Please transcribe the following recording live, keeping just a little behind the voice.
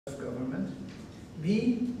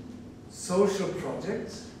B, social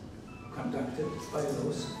projects conducted by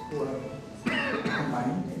those who are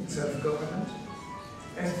combined in self-government.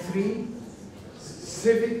 And 3,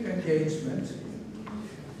 civic engagement.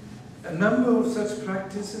 A number of such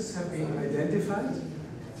practices have been identified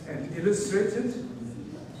and illustrated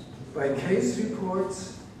by case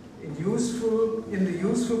reports in the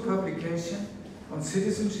useful publication on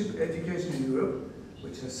citizenship education in Europe,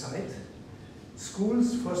 which I cite.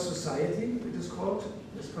 Schools for Society, it is called,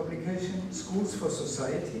 this publication, Schools for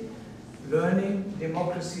Society, Learning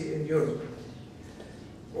Democracy in Europe.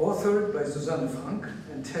 Authored by Susanne Frank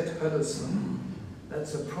and Ted Huddleston.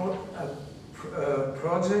 That's a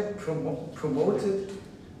project promoted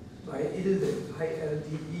by ILDE,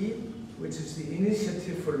 I-L-D-E, which is the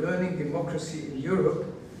Initiative for Learning Democracy in Europe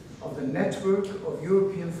of the Network of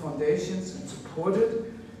European Foundations, and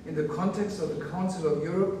supported in the context of the Council of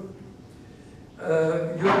Europe,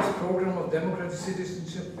 Europe's program of democratic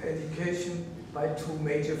citizenship education by 2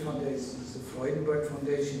 major foundations, the Freudenberg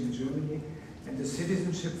Foundation in Germany and the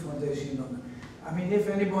Citizenship Foundation in London. I mean, if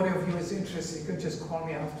anybody of you is interested, you can just call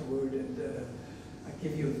me afterward and I'll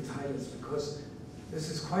give you the titles, because this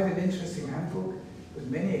is quite an interesting handbook with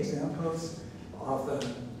many examples of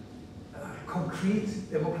concrete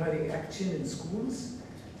democratic action in schools.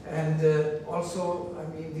 And also, I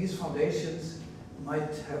mean, these foundations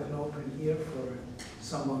might have an open ear for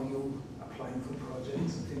some of you applying for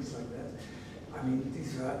projects and things like that. I mean,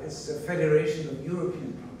 it's a federation of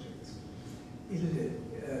European projects. ILDE,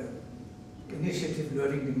 Initiative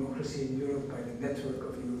Learning Democracy in Europe by the Network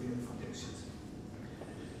of European Foundations.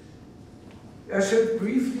 I shall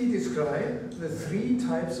briefly describe the 3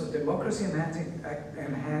 types of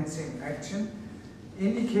democracy-enhancing action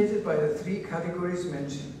indicated by the 3 categories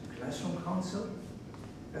mentioned. Classroom Council,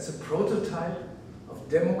 as a prototype of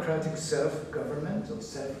democratic self-government or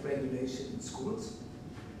self-regulation in schools.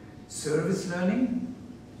 Service learning,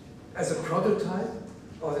 as a prototype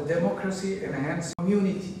of the democracy-enhanced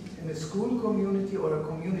community, in a school community or a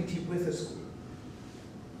community with a school.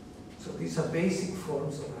 So these are basic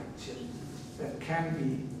forms of action that can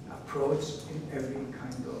be approached in every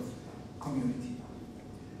kind of community.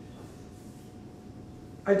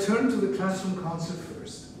 I turn to the Classroom Council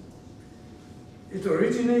first. It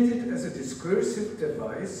originated as a discursive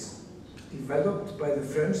device developed by the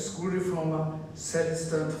French school reformer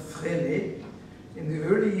Célestin Freinet in the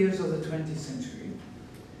early years of the 20th century,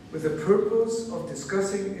 with the purpose of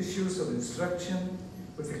discussing issues of instruction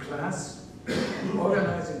with the class and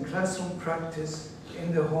organizing classroom practice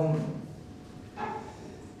in the homeroom.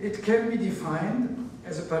 It can be defined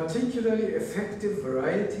as a particularly effective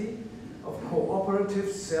variety of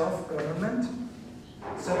cooperative self-government,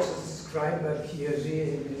 such as described by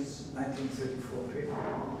Piaget in his 1934 paper.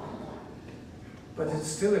 But it's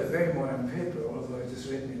still a very modern paper, although it is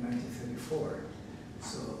written in 1934.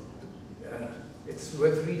 So it's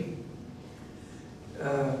worth reading.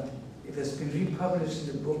 It has been republished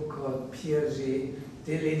in a book called Piaget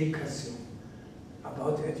de l'éducation,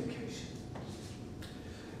 about education.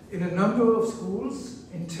 In a number of schools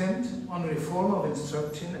intent on reform of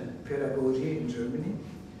instruction and pedagogy in Germany,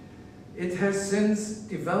 it has since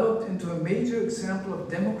developed into a major example of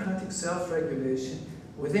democratic self-regulation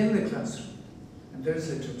within the classroom, and there is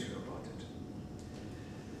literature about it.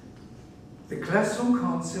 The Classroom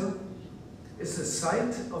Council is a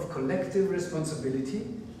site of collective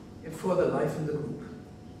responsibility for the life in the group.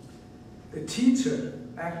 The teacher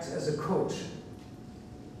acts as a coach,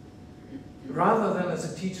 rather than as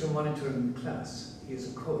a teacher monitoring the class. He is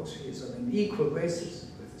a coach. He is on an equal basis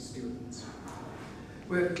with the students.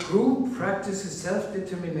 Where the group practices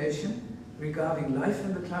self-determination regarding life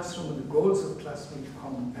in the classroom and the goals of classroom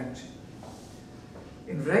common action.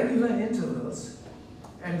 In regular intervals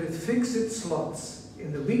and with fixed slots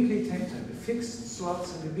in the weekly timetable, fixed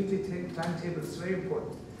slots in the weekly timetable is very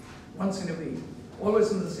important. Once in a week,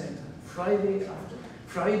 always in the same time,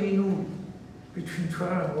 Friday noon, between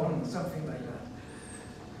 12 and 1, something like that.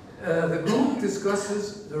 The group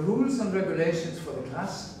discusses the rules and regulations for the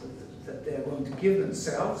class that they are going to give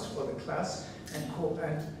themselves for the class and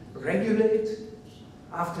regulate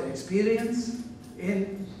after experience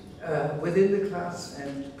within the class,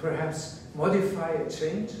 and perhaps modify and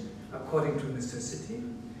change according to necessity.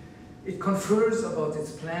 It confers about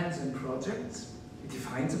its plans and projects. It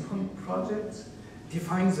defines upon projects,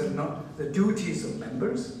 defines the duties of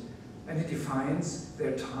members, and it defines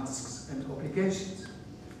their tasks and obligations.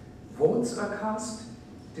 Votes are cast,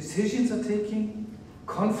 decisions are taken,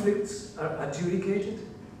 conflicts are adjudicated,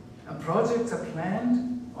 and projects are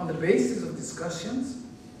planned on the basis of discussions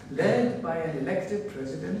led by an elected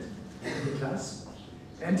president of the class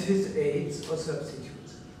and his aides or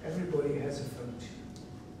substitutes. Everybody has a function.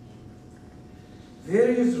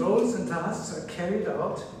 Various roles and tasks are carried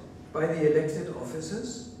out by the elected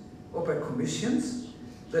officers or by commissions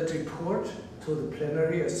that report to the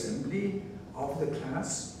plenary assembly of the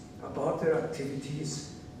class about their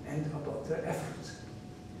activities and about their efforts.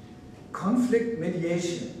 Conflict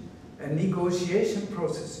mediation and negotiation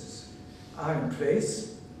processes are in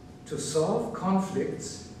place to solve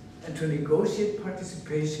conflicts and to negotiate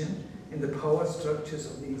participation in the power structures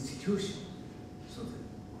of the institution. So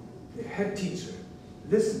the head teacher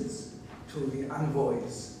listens to the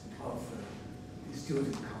envoys of the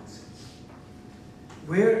student councils.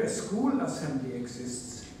 Where a school assembly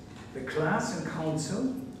exists, the class and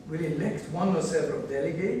council will elect one or several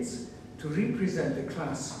delegates to represent the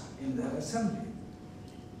class in that assembly.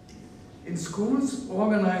 In schools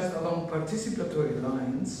organized along participatory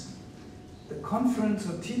lines, the conference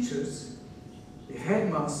of teachers, the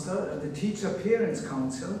headmaster, and the teacher parents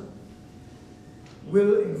council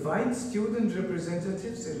will invite student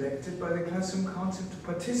representatives elected by the classroom council to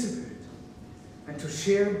participate and to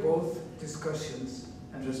share both discussions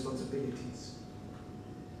and responsibilities.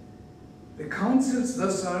 The councils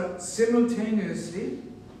thus are simultaneously,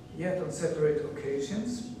 yet on separate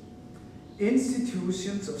occasions,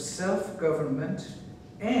 institutions of self-government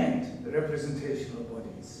and representational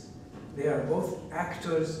bodies. They are both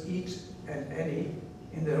actors, each and any,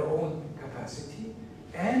 in their own capacity,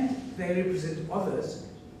 and they represent others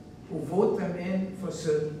who vote them in for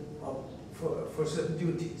certain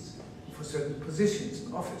duties, for certain positions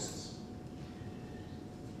and offices.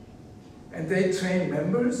 And they train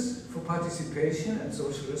members for participation and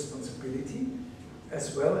social responsibility,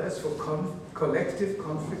 as well as for collective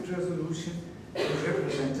conflict resolution and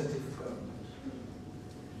representative government.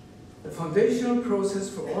 The foundational process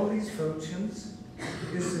for all these functions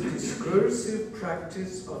is the discursive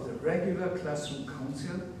practice of the regular classroom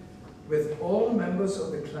council, with all members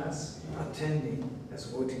of the class attending as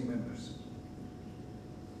voting members.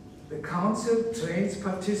 The council trains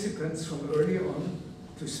participants from early on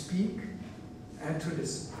to speak and to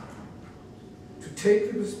listen, to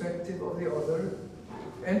take the perspective of the other,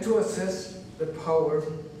 and to assess the power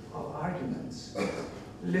of arguments,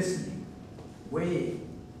 listening, weighing,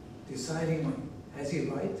 deciding on, has he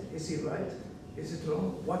right, is he right, is it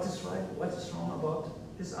wrong, what is right, what is wrong about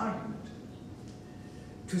his argument.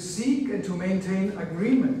 To seek and to maintain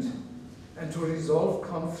agreement and to resolve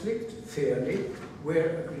conflict fairly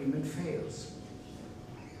where agreement fails.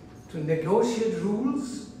 To negotiate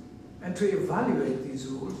rules and to evaluate these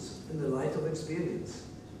rules in the light of experience.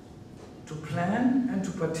 To plan and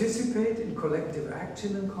to participate in collective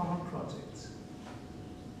action and common projects.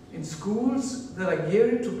 In schools that are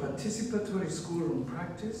geared to participatory schoolroom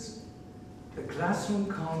practice, the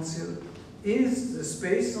classroom council is the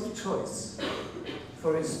space of choice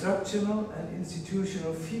for instructional and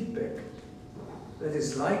institutional feedback that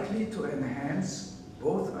is likely to enhance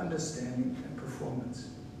both understanding and performance.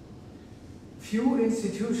 Few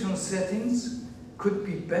institutional settings could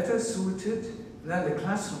be better suited than the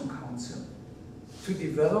classroom council to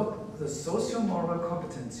develop the socio-moral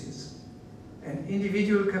competencies and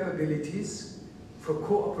individual capabilities for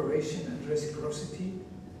cooperation and reciprocity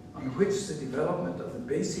on which the development of the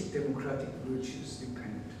basic democratic virtues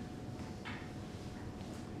depend.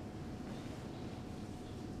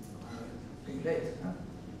 Being late, huh?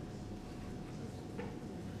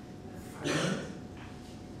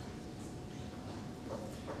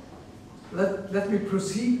 Let me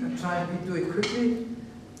proceed and try and do it quickly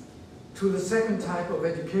to the second type of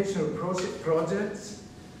educational projects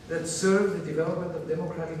that serve the development of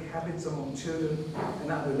democratic habits among children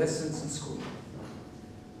and adolescents in school.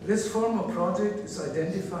 This form of project is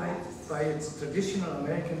identified by its traditional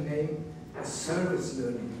American name as service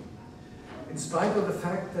learning, in spite of the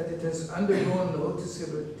fact that it has undergone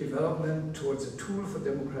noticeable development towards a tool for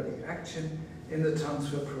democratic action in the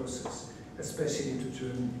transfer process, especially to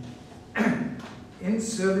Germany. In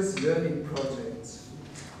service learning projects,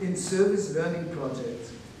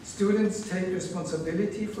 students take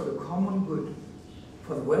responsibility for the common good,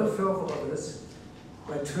 for the welfare of others,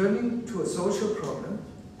 by turning to a social problem,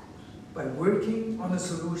 by working on a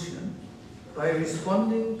solution, by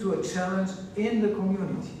responding to a challenge in the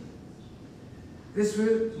community. This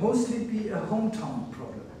will mostly be a hometown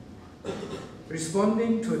problem,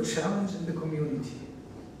 responding to a challenge in the community.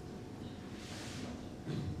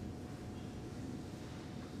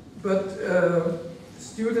 But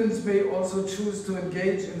students may also choose to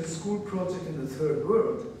engage in a school project in the third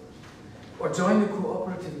world, or join a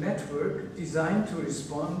cooperative network designed to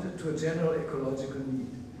respond to a general ecological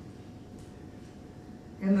need.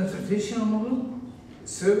 In the traditional model,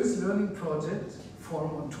 Service learning projects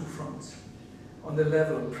form on two fronts. On the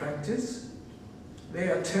level of practice, they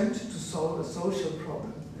attempt to solve a social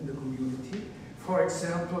problem in the community. For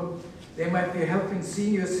example, they might be helping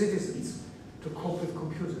senior citizens to cope with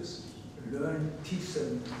computers, teach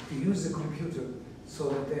them to use the computer so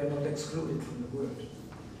that they are not excluded from the world.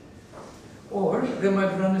 Or they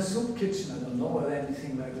might run a soup kitchen. I don't know whether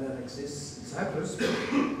anything like that exists in Cyprus, but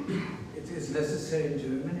it is necessary in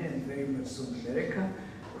Germany and very much so in America.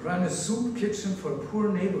 Run a soup kitchen for a poor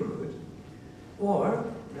neighborhood. Or,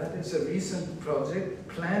 that is a recent project,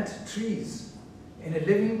 plant trees in a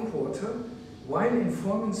living quarter while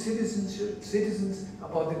informing citizens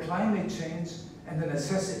about the climate change and the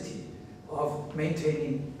necessity of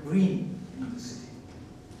maintaining green in the city.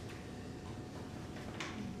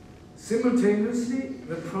 Simultaneously,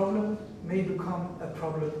 the problem may become a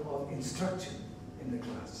problem of instruction in the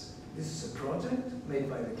class. This is a project made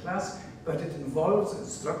by the class, but it involves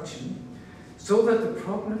instruction so that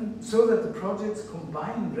the projects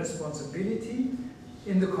combine responsibility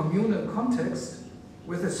in the communal context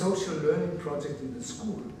with a social learning project in the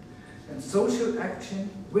school, and social action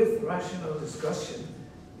with rational discussion,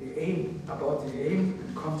 about the aim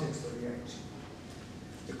and context of the action.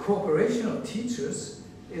 The cooperation of teachers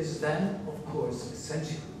is then, of course,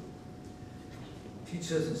 essential.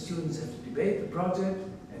 Teachers and students have to debate the project,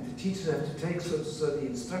 and the teachers have to take the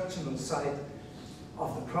instructional side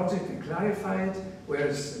of the project and clarify it,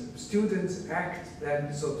 whereas students act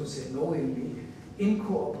then, so to say, knowingly, in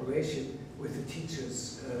cooperation with the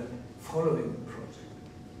teachers following the project.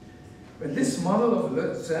 When this model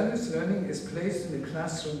of service learning is placed in the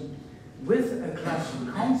classroom with a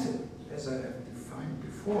classroom council, as I have defined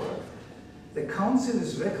before, the council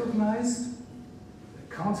is recognized,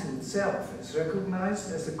 the council itself is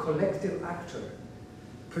recognized as a collective actor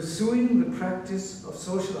pursuing the practice of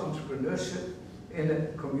social entrepreneurship in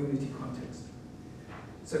a community context.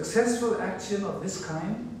 Successful action of this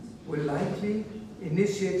kind will likely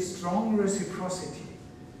initiate strong reciprocity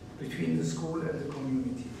between the school and the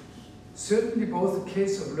community. Certainly both a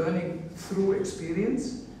case of learning through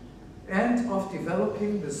experience and of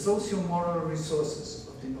developing the socio-moral resources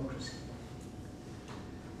of democracy.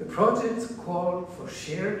 The projects call for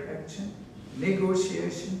shared action,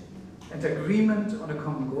 negotiation, and agreement on a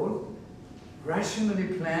common goal, rationally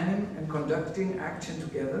planning and conducting action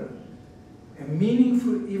together, a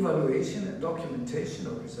meaningful evaluation and documentation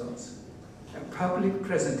of results, and public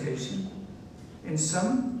presentation, in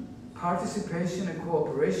sum, participation and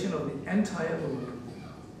cooperation of the entire group.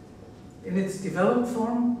 In its developed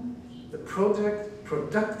form, the project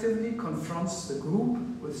productively confronts the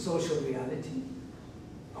group with social reality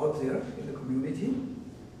out there in the community,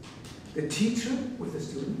 the teacher with the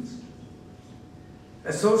students,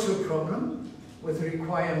 a social problem with the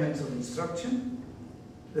requirements of instruction,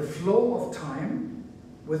 the flow of time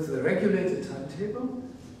with the regulated timetable,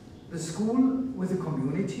 the school with the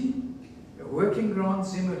community, a working ground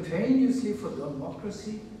simultaneously for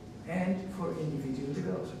democracy and for individual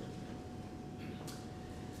development.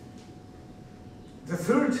 The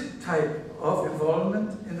third type of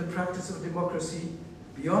involvement in the practice of democracy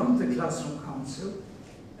beyond the classroom council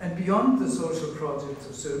and beyond the social projects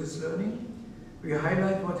of service learning, we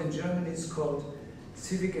highlight what in Germany is called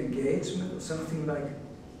civic engagement, or something like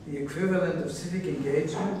the equivalent of civic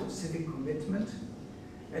engagement or civic commitment,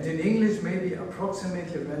 and in English may be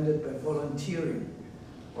approximately rendered by volunteering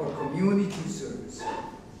or community service.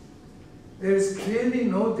 There is clearly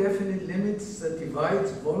no definite limits that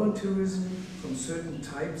divides volunteerism from certain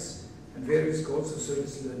types and various goals of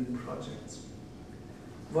service learning projects.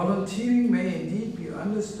 Volunteering may indeed be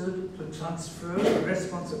understood to transfer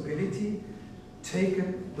responsibility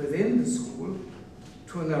taken within the school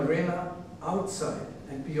to an arena outside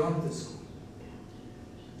and beyond the school.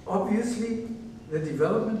 Obviously, the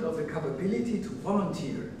development of the capability to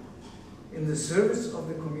volunteer in the service of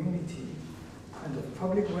the community and of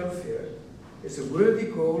public welfare is a worthy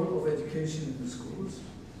goal of education in the schools,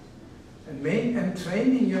 and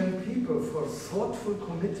training young people for thoughtful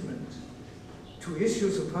commitment to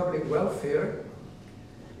issues of public welfare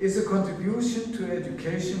is a contribution to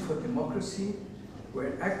education for democracy,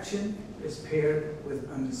 where action is paired with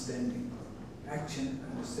understanding. Action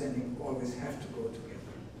and understanding always have to go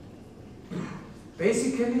together.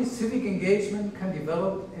 Basically, civic engagement can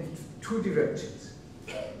develop in two directions.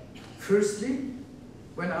 Firstly,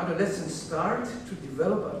 when adolescents start to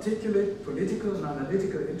develop articulate political and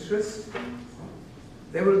analytical interests,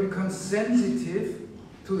 they will become sensitive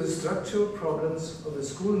to the structural problems of the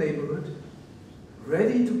school neighborhood,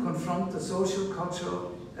 ready to confront the social,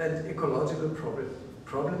 cultural, and ecological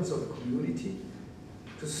problems of the community,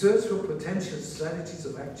 to search for potential strategies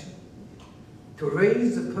of action, to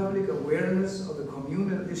raise the public awareness of the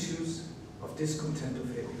communal issues of discontent or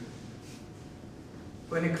failure.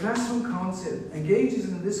 When a classroom council engages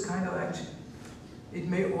in this kind of action, it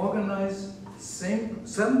may organize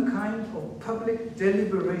some kind of public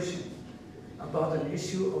deliberation about an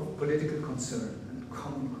issue of political concern and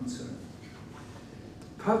common concern.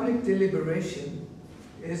 Public deliberation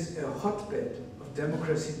is a hotbed of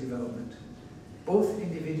democracy development, both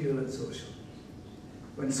individual and social.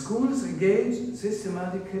 When schools engage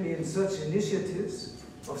systematically in such initiatives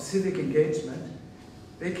of civic engagement,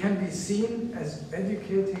 they can be seen as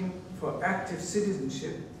educating for active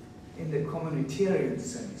citizenship in the communitarian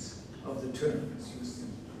sense of the term, as used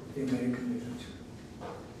in the American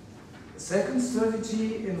literature. The second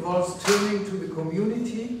strategy involves turning to the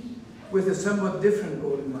community with a somewhat different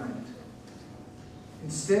goal in mind.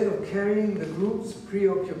 Instead of carrying the group's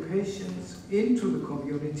preoccupations into the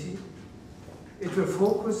community, it will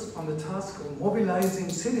focus on the task of mobilizing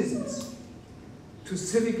citizens to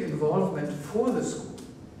civic involvement for the school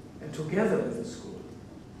and together with the school.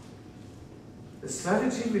 The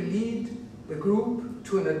strategy will lead the group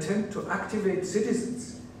to an attempt to activate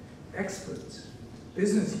citizens, experts,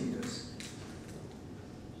 business leaders,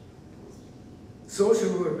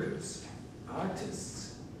 social workers,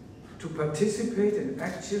 artists, to participate in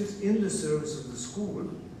actions in the service of the school,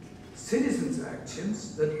 citizens'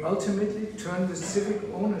 actions that ultimately turn the civic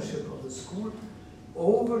ownership of the school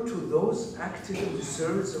over to those active in the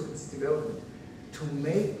service of its development, to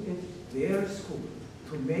make it their school,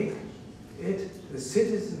 to make it the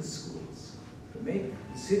citizens' schools, to make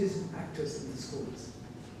the citizen actors in the schools.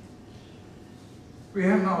 We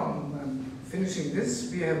have now, finishing this,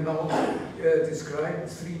 we have now described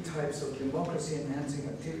 3 types of democracy-enhancing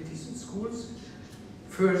activities in schools.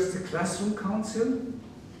 First, the classroom council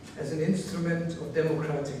as an instrument of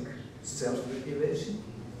democratic self-regulation.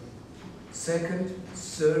 Second,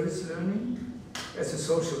 service learning as a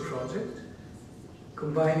social project,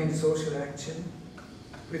 combining social action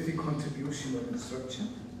with the contribution of instruction.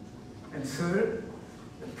 And third,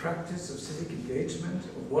 the practice of civic engagement,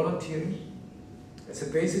 of volunteering, as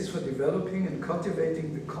a basis for developing and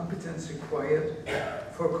cultivating the competence required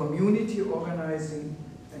for community organizing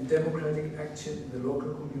and democratic action in the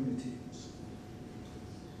local community.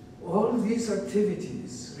 All these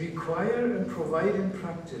activities require and provide in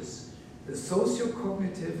practice the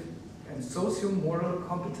socio-cognitive and socio-moral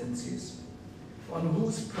competencies on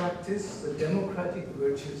whose practice the democratic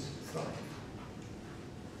virtues thrive.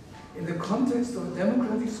 In the context of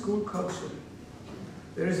democratic school culture,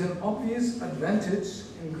 there is an obvious advantage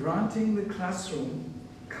in granting the classroom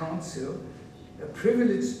council a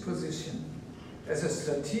privileged position as a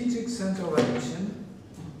strategic center of action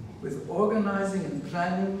with organizing and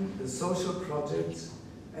planning the social projects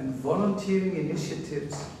and volunteering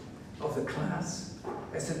initiatives of the class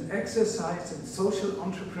as an exercise in social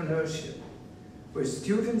entrepreneurship, where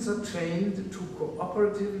students are trained to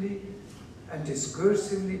cooperatively and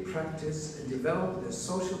discursively practice and develop their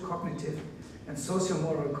social cognitive and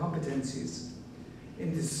socio-moral competencies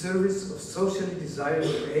in the service of socially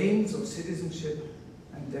desirable aims of citizenship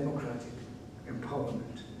and democratic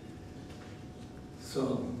empowerment.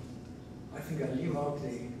 So, I think I leave out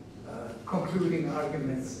the concluding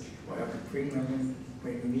arguments, or I could bring them in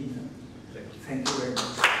when you need them. Thank you very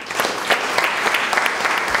much.